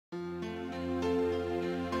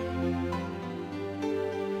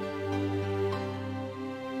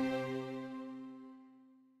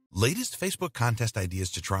Latest Facebook contest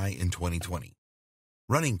ideas to try in 2020.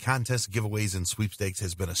 Running contests, giveaways, and sweepstakes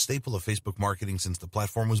has been a staple of Facebook marketing since the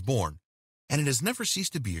platform was born, and it has never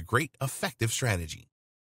ceased to be a great, effective strategy.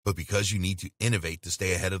 But because you need to innovate to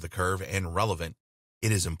stay ahead of the curve and relevant,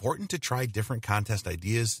 it is important to try different contest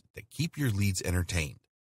ideas that keep your leads entertained.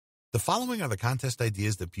 The following are the contest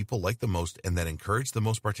ideas that people like the most and that encourage the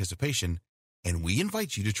most participation, and we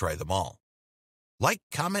invite you to try them all. Like,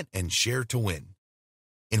 comment, and share to win.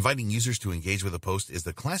 Inviting users to engage with a post is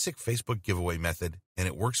the classic Facebook giveaway method, and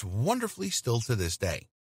it works wonderfully still to this day.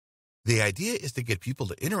 The idea is to get people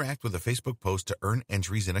to interact with a Facebook post to earn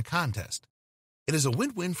entries in a contest. It is a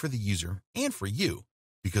win-win for the user and for you,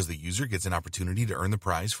 because the user gets an opportunity to earn the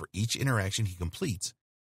prize for each interaction he completes,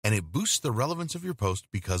 and it boosts the relevance of your post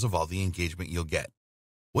because of all the engagement you'll get.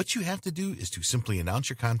 What you have to do is to simply announce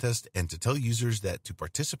your contest and to tell users that to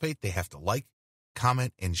participate they have to like,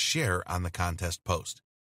 comment, and share on the contest post.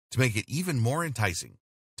 To make it even more enticing,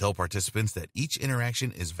 tell participants that each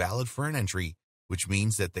interaction is valid for an entry, which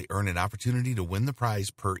means that they earn an opportunity to win the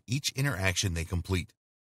prize per each interaction they complete.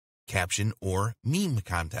 Caption or meme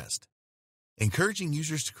contest. Encouraging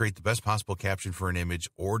users to create the best possible caption for an image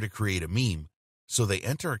or to create a meme so they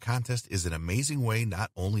enter a contest is an amazing way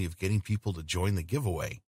not only of getting people to join the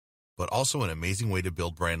giveaway, but also an amazing way to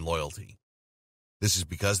build brand loyalty. This is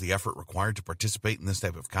because the effort required to participate in this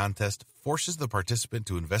type of contest forces the participant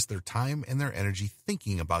to invest their time and their energy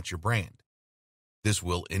thinking about your brand. This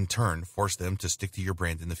will, in turn, force them to stick to your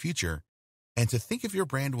brand in the future and to think of your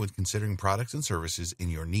brand when considering products and services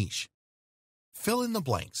in your niche. Fill in the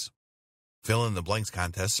blanks. Fill in the blanks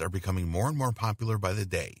contests are becoming more and more popular by the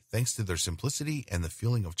day thanks to their simplicity and the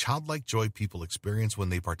feeling of childlike joy people experience when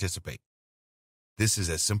they participate. This is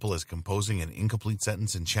as simple as composing an incomplete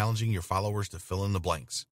sentence and challenging your followers to fill in the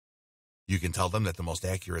blanks. You can tell them that the most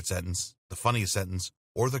accurate sentence, the funniest sentence,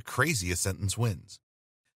 or the craziest sentence wins.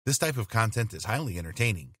 This type of content is highly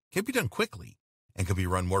entertaining, can be done quickly, and can be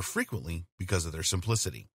run more frequently because of their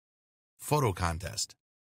simplicity. Photo contest.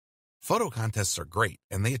 Photo contests are great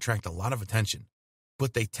and they attract a lot of attention,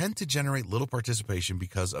 but they tend to generate little participation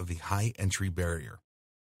because of the high entry barrier.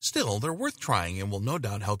 Still, they're worth trying and will no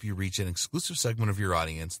doubt help you reach an exclusive segment of your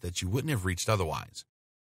audience that you wouldn't have reached otherwise.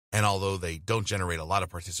 And although they don't generate a lot of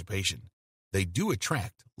participation, they do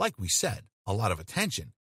attract, like we said, a lot of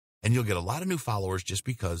attention, and you'll get a lot of new followers just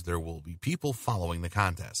because there will be people following the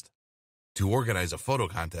contest. To organize a photo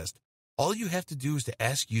contest, all you have to do is to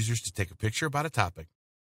ask users to take a picture about a topic,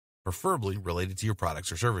 preferably related to your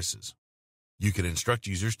products or services. You can instruct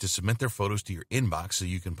users to submit their photos to your inbox so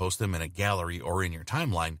you can post them in a gallery or in your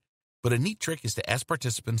timeline, but a neat trick is to ask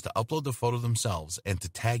participants to upload the photo themselves and to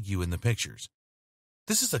tag you in the pictures.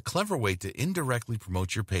 This is a clever way to indirectly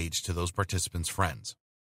promote your page to those participants' friends.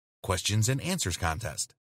 Questions and answers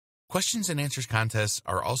contest. Questions and answers contests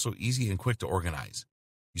are also easy and quick to organize.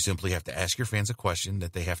 You simply have to ask your fans a question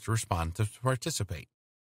that they have to respond to participate.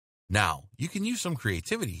 Now, you can use some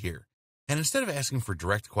creativity here, and instead of asking for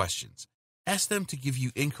direct questions, ask them to give you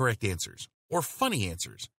incorrect answers or funny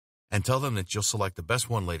answers and tell them that you'll select the best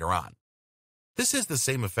one later on. This has the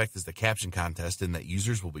same effect as the caption contest in that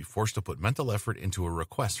users will be forced to put mental effort into a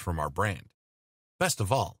request from our brand. Best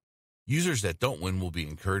of all, users that don't win will be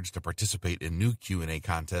encouraged to participate in new Q&A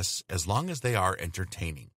contests as long as they are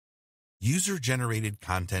entertaining. User-generated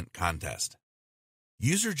content contest.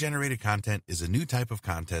 User-generated content is a new type of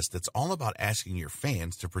contest that's all about asking your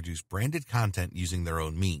fans to produce branded content using their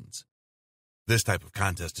own means. This type of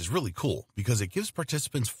contest is really cool because it gives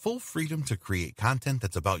participants full freedom to create content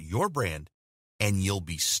that's about your brand, and you'll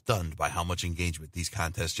be stunned by how much engagement these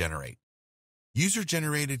contests generate.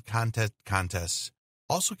 User-generated content contests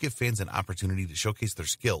also give fans an opportunity to showcase their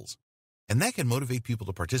skills, and that can motivate people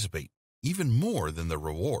to participate even more than the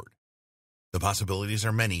reward. The possibilities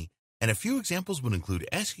are many, and a few examples would include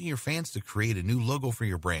asking your fans to create a new logo for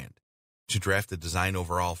your brand, to draft a design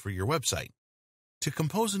overall for your website, to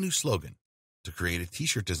compose a new slogan, to create a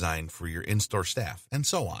t-shirt design for your in-store staff, and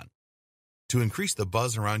so on. To increase the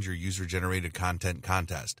buzz around your user-generated content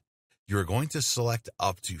contest, you are going to select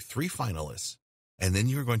up to 3 finalists, and then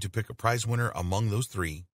you're going to pick a prize winner among those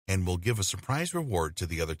 3, and will give a surprise reward to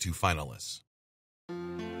the other 2 finalists.